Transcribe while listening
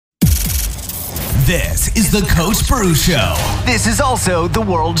This is the Coach Brew Show. This is also the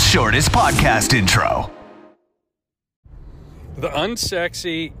world's shortest podcast intro. The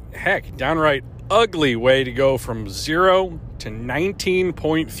unsexy, heck, downright ugly way to go from 0 to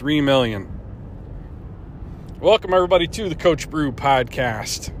 19.3 million. Welcome, everybody, to the Coach Brew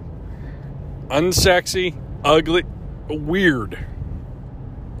podcast. Unsexy, ugly, weird.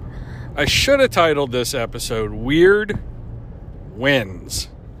 I should have titled this episode Weird Wins.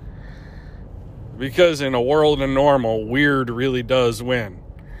 Because in a world of normal, weird really does win.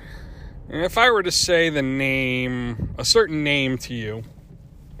 And if I were to say the name, a certain name to you,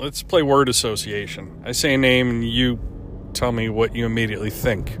 let's play word association. I say a name and you tell me what you immediately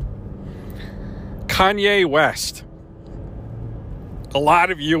think. Kanye West. A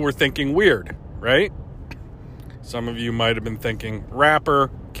lot of you were thinking weird, right? Some of you might have been thinking rapper,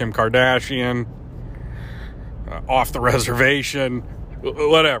 Kim Kardashian, off the reservation,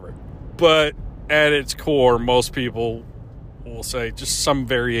 whatever. But at its core, most people will say just some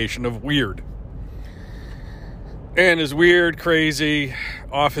variation of weird. And as weird, crazy,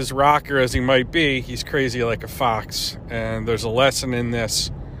 off his rocker as he might be, he's crazy like a fox. And there's a lesson in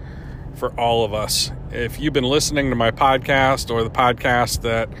this for all of us. If you've been listening to my podcast or the podcast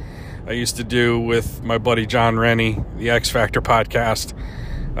that I used to do with my buddy John Rennie, the X Factor podcast,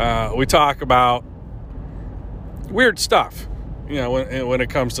 we talk about weird stuff, you know, when it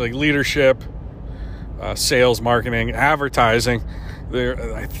comes to like leadership, sales, marketing, advertising.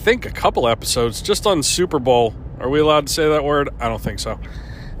 There, I think a couple episodes just on Super Bowl. Are we allowed to say that word? I don't think so.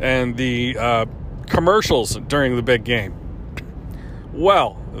 And the commercials during the big game.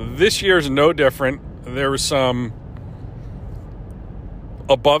 Well, this year's no different. There were some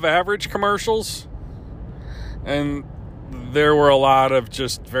above average commercials, and there were a lot of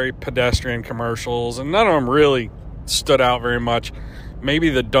just very pedestrian commercials, and none of them really stood out very much.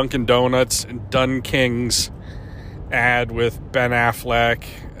 Maybe the Dunkin' Donuts and Dun Kings ad with Ben Affleck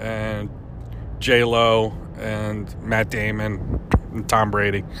and J-Lo and Matt Damon and Tom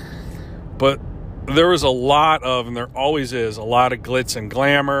Brady. But there was a lot of, and there always is, a lot of glitz and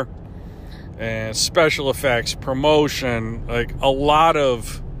glamour and special effects, promotion, like a lot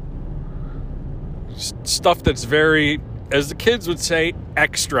of stuff that's very, as the kids would say,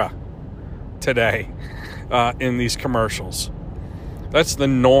 extra today in these commercials. That's the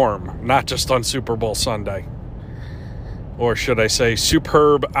norm, not just on Super Bowl Sunday. Or should I say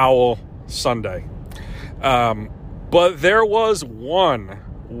Superb Owl Sunday. But there was one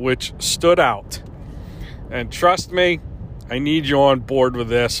which stood out. And trust me, I need you on board with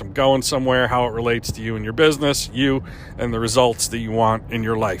this. I'm going somewhere, how it relates to you and your business, you and the results that you want in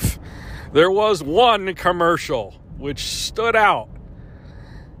your life. There was one commercial which stood out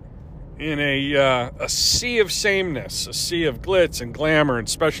in a sea of sameness, a sea of glitz and glamour and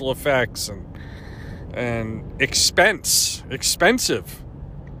special effects and expensive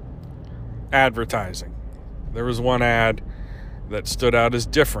advertising. There was one ad that stood out as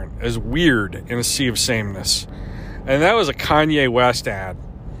different, as weird in a sea of sameness. And that was a Kanye West ad.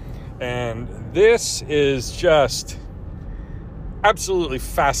 And this is just absolutely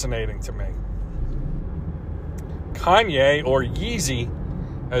fascinating to me. Kanye, or Yeezy,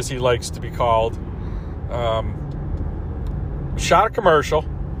 as he likes to be called, shot a commercial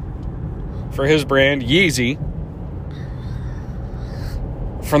for his brand, Yeezy,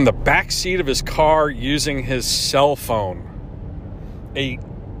 from the back seat of his car using his cell phone. He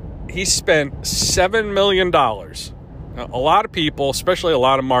spent $7 million. Now, a lot of people, especially a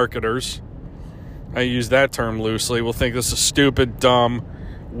lot of marketers, I use that term loosely, will think this is stupid, dumb,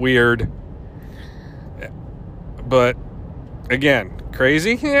 weird. But again,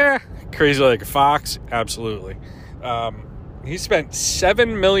 crazy? Yeah. Crazy like a fox? Absolutely. He spent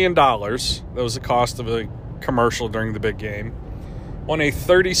 $7 million. That was the cost of a commercial during the big game, on a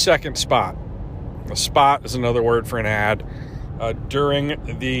 30-second spot. A spot is another word for an ad during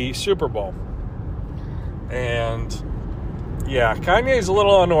the Super Bowl. And yeah, Kanye's a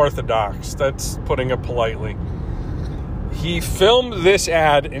little unorthodox. That's putting it politely. He filmed this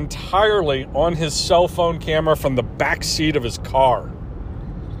ad entirely on his cell phone camera from the back seat of his car.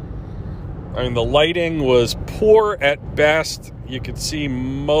 I mean, the lighting was poor at best. You could see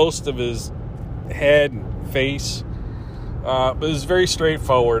most of his head and face. But it was very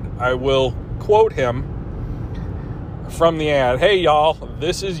straightforward. I will quote him from the ad. Hey, y'all,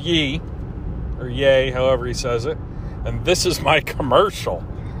 this is Yee, or Ye, however he says it, and this is my commercial.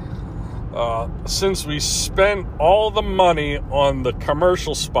 Since we spent all the money on the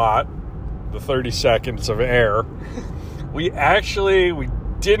commercial spot, the 30 seconds of air, we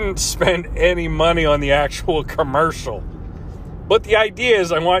didn't spend any money on the actual commercial. But the idea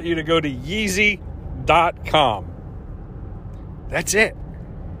is I want you to go to Yeezy Easy.com. That's it.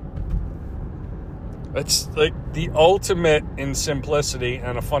 It's like the ultimate in simplicity,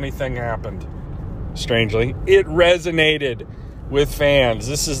 and a funny thing happened. Strangely, it resonated with fans.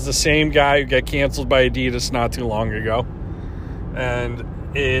 This is the same guy who got canceled by Adidas not too long ago, and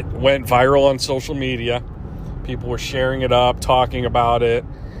it went viral on social media. People were sharing it up, talking about it,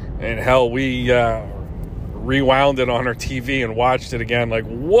 and hell, we rewound it on our TV and watched it again. Like,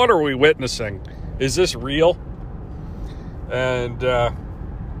 what are we witnessing? Is this real? And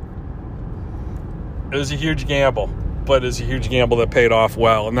it was a huge gamble, but it's a huge gamble that paid off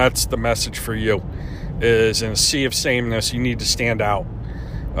well. And that's the message for you, is in a sea of sameness, you need to stand out.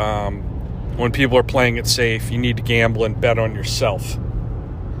 When people are playing it safe, you need to gamble and bet on yourself.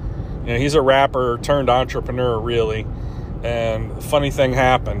 You know, he's a rapper turned entrepreneur, really. And the funny thing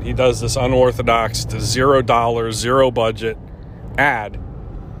happened. He does this unorthodox to $0, zero budget ad.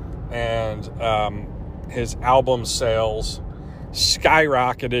 And his album sales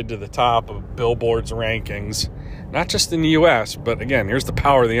skyrocketed to the top of Billboard's rankings, not just in the U.S., but again, here's the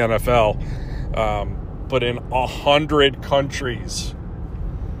power of the NFL, but in 100 countries,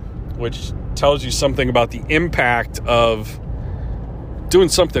 which tells you something about the impact of doing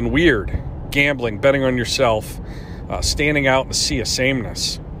something weird, gambling, betting on yourself, standing out in a sea of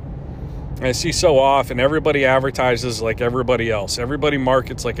sameness. And I see so often everybody advertises like everybody else. Everybody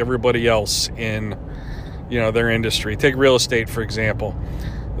markets like everybody else in, their industry. Take real estate, for example.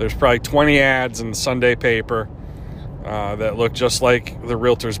 There's probably 20 ads in the Sunday paper that look just like the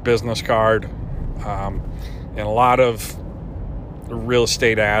realtor's business card, and a lot of real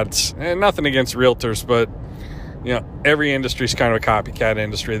estate ads. And nothing against realtors, but every industry is kind of a copycat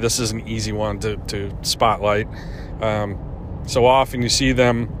industry. This is an easy one to spotlight. So often you see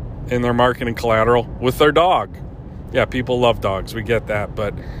them in their marketing collateral with their dog. Yeah, people love dogs. We get that.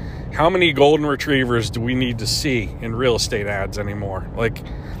 But how many golden retrievers do we need to see in real estate ads anymore? Like,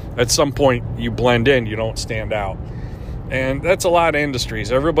 at some point, you blend in. You don't stand out. And that's a lot of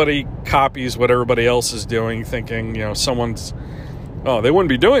industries. Everybody copies what everybody else is doing, thinking, they wouldn't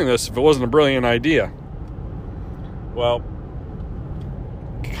be doing this if it wasn't a brilliant idea. Well,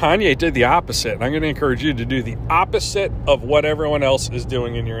 Kanye did the opposite, and I'm going to encourage you to do the opposite of what everyone else is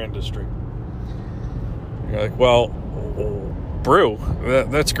doing in your industry. You're like, well, Brew,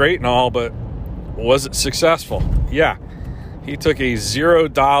 that's great and all, but was it successful? Yeah. He took a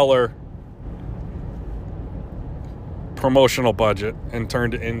 $0 promotional budget and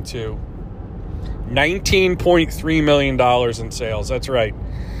turned it into $19.3 million in sales. That's right.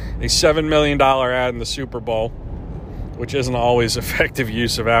 A $7 million ad in the Super Bowl, which isn't always effective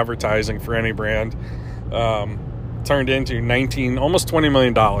use of advertising for any brand, turned into almost $20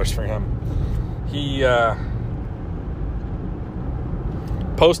 million for him. He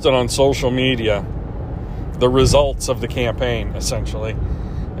posted on social media the results of the campaign, essentially,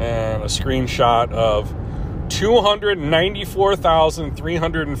 and a screenshot of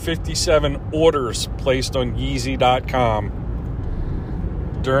 294,357 orders placed on Yeezy.com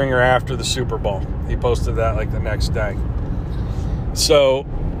during or after the Super Bowl. He posted that like the next day. So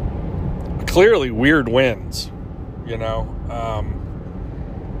clearly weird wins, you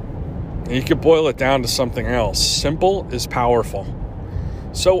could boil it down to something else. Simple is powerful.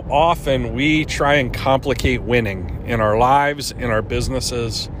 So often we try and complicate winning in our lives, in our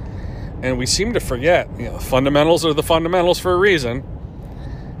businesses, and we seem to forget, the fundamentals are the fundamentals for a reason.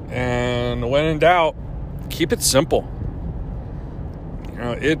 And when in doubt, keep it simple.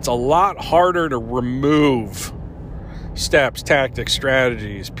 It's a lot harder to remove steps, tactics,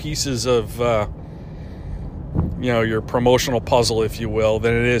 strategies, pieces of, your promotional puzzle, if you will,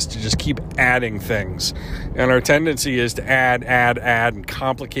 than it is to just keep adding things. And our tendency is to add, and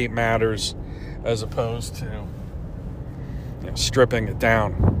complicate matters as opposed to stripping it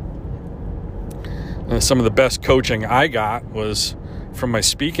down. And some of the best coaching I got was from my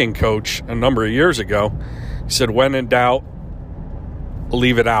speaking coach a number of years ago. He said, when in doubt,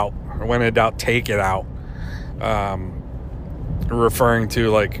 leave it out. Or when in doubt, take it out. Referring to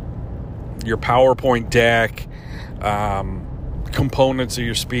like your PowerPoint deck, components of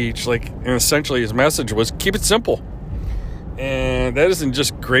your speech, and essentially his message was keep it simple. And that isn't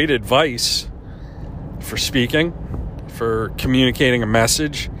just great advice for speaking, for communicating a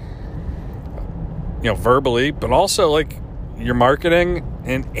message, verbally, but also like your marketing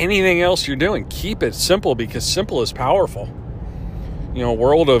and anything else you're doing. Keep it simple, because simple is powerful. In a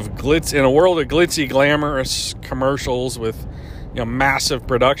world of glitzy, glamorous commercials with massive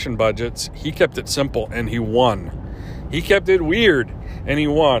production budgets, he kept it simple and he won. He kept it weird and he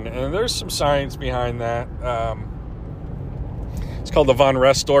won. And there's some science behind that. It's called the von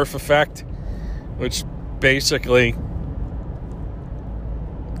Restorff effect. which basically,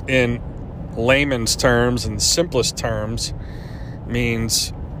 in layman's terms and simplest terms,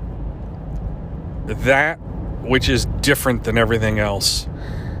 means that which is different than everything else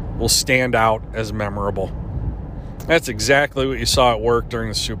will stand out as memorable. That's exactly what you saw at work during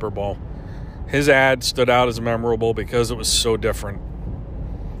the Super Bowl. His ad stood out as memorable because it was so different.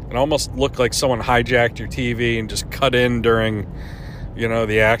 It almost looked like someone hijacked your TV and just cut in during,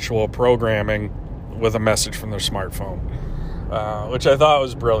 the actual programming with a message from their smartphone, which I thought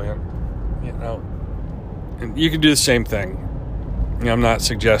was brilliant. And you can do the same thing. I'm not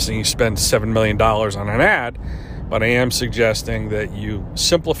suggesting you spend $7 million on an ad, but I am suggesting that you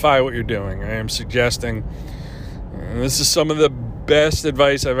simplify what you're doing. I am suggesting, and this is some of the best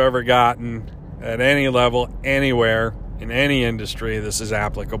advice I've ever gotten at any level, anywhere, in any industry. This is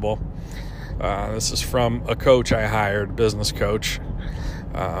applicable. This is from a coach I hired, business coach,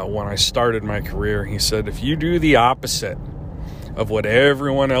 when I started my career. He said, if you do the opposite of what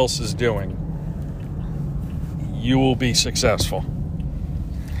everyone else is doing, you will be successful.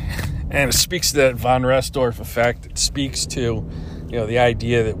 And it speaks to that von Restorff effect. It speaks to, the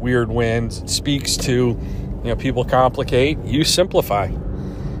idea that weird wins. It speaks to, people complicate, you simplify.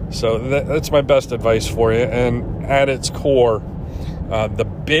 So that's my best advice for you. And at its core, the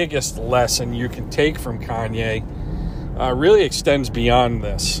biggest lesson you can take from Kanye really extends beyond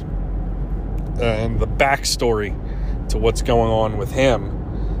this. And the backstory to what's going on with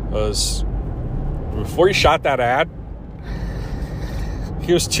him was, before he shot that ad,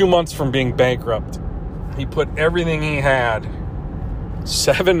 he was 2 months from being bankrupt. He put everything he had,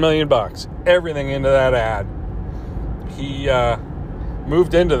 $7 million, everything into that ad. He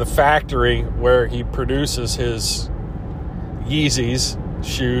moved into the factory where he produces his Yeezys,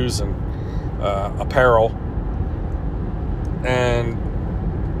 shoes, and apparel, and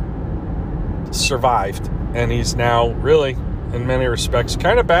survived. And he's now really, in many respects,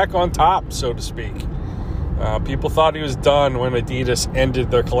 kind of back on top, so to speak. People thought he was done when Adidas ended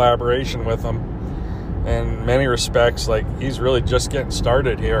their collaboration with him. In many respects, he's really just getting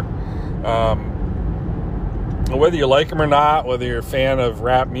started here. Whether you like him or not, whether you're a fan of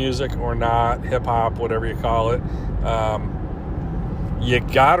rap music or not, hip-hop, whatever you call it, you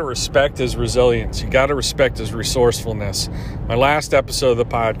got to respect his resilience. You got to respect his resourcefulness. My last episode of the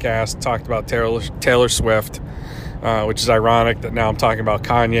podcast talked about Taylor Swift, which is ironic that now I'm talking about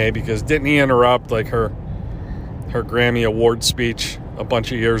Kanye, because didn't he interrupt her Grammy Award speech a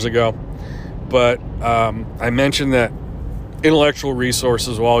bunch of years ago? But I mentioned that intellectual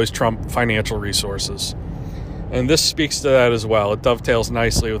resources will always trump financial resources. And this speaks to that as well. It dovetails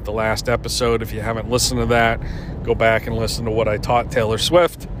nicely with the last episode. If you haven't listened to that, go back and listen to what I taught Taylor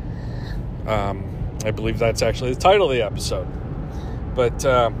Swift. I believe that's actually the title of the episode. But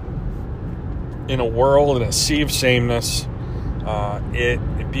in a world, in a sea of sameness,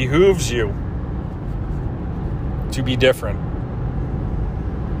 it behooves you to be different.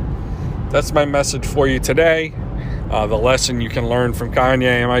 That's my message for you today. The lesson you can learn from Kanye.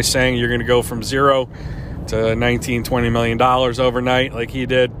 Am I saying you're going to go from zero to $19-20 million overnight like he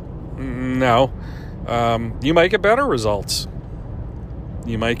did? No. You might get better results.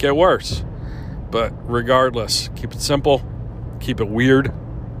 You might get worse. But regardless, keep it simple, keep it weird,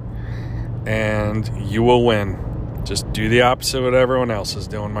 and you will win. Just do the opposite of what everyone else is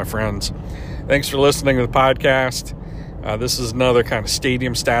doing, my friends. Thanks for listening to the podcast. This is another kind of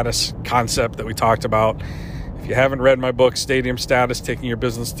stadium status concept that we talked about. If you haven't read my book, Stadium Status, Taking Your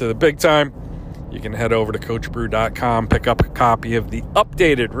Business to the Big Time, you can head over to CoachBrew.com, pick up a copy of the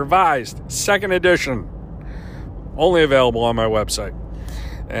updated, revised, second edition, only available on my website.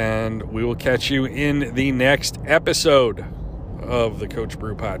 And we will catch you in the next episode of the Coach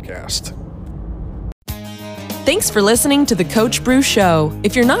Brew podcast. Thanks for listening to the Coach Brew Show.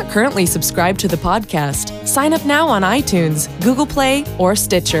 If you're not currently subscribed to the podcast, sign up now on iTunes, Google Play, or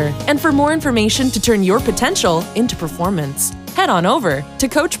Stitcher. And for more information to turn your potential into performance, head on over to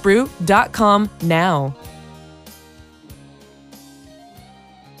CoachBrew.com now.